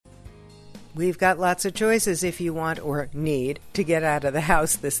We've got lots of choices if you want or need to get out of the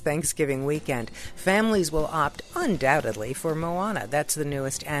house this Thanksgiving weekend. Families will opt undoubtedly for Moana. That's the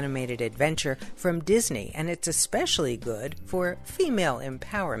newest animated adventure from Disney, and it's especially good for female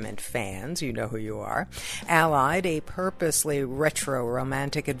empowerment fans. You know who you are. Allied, a purposely retro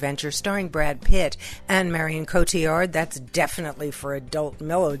romantic adventure starring Brad Pitt and Marion Cotillard. That's definitely for adult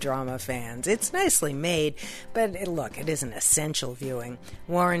melodrama fans. It's nicely made, but look, it isn't essential viewing.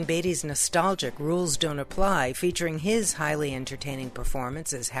 Warren Beatty's nostalgic Rules Don't Apply, featuring his highly entertaining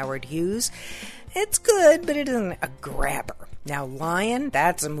performance as Howard Hughes. It's good, but it isn't a grabber. Now, Lion,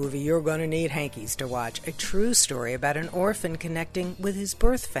 that's a movie you're going to need hankies to watch. A true story about an orphan connecting with his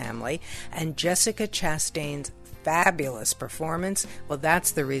birth family, and Jessica Chastain's fabulous performance. Well,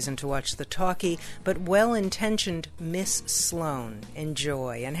 that's the reason to watch the talky but well-intentioned Miss Sloane.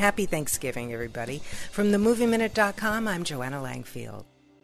 Enjoy, and happy Thanksgiving, everybody. From themovieminute.com, I'm Joanna Langfield.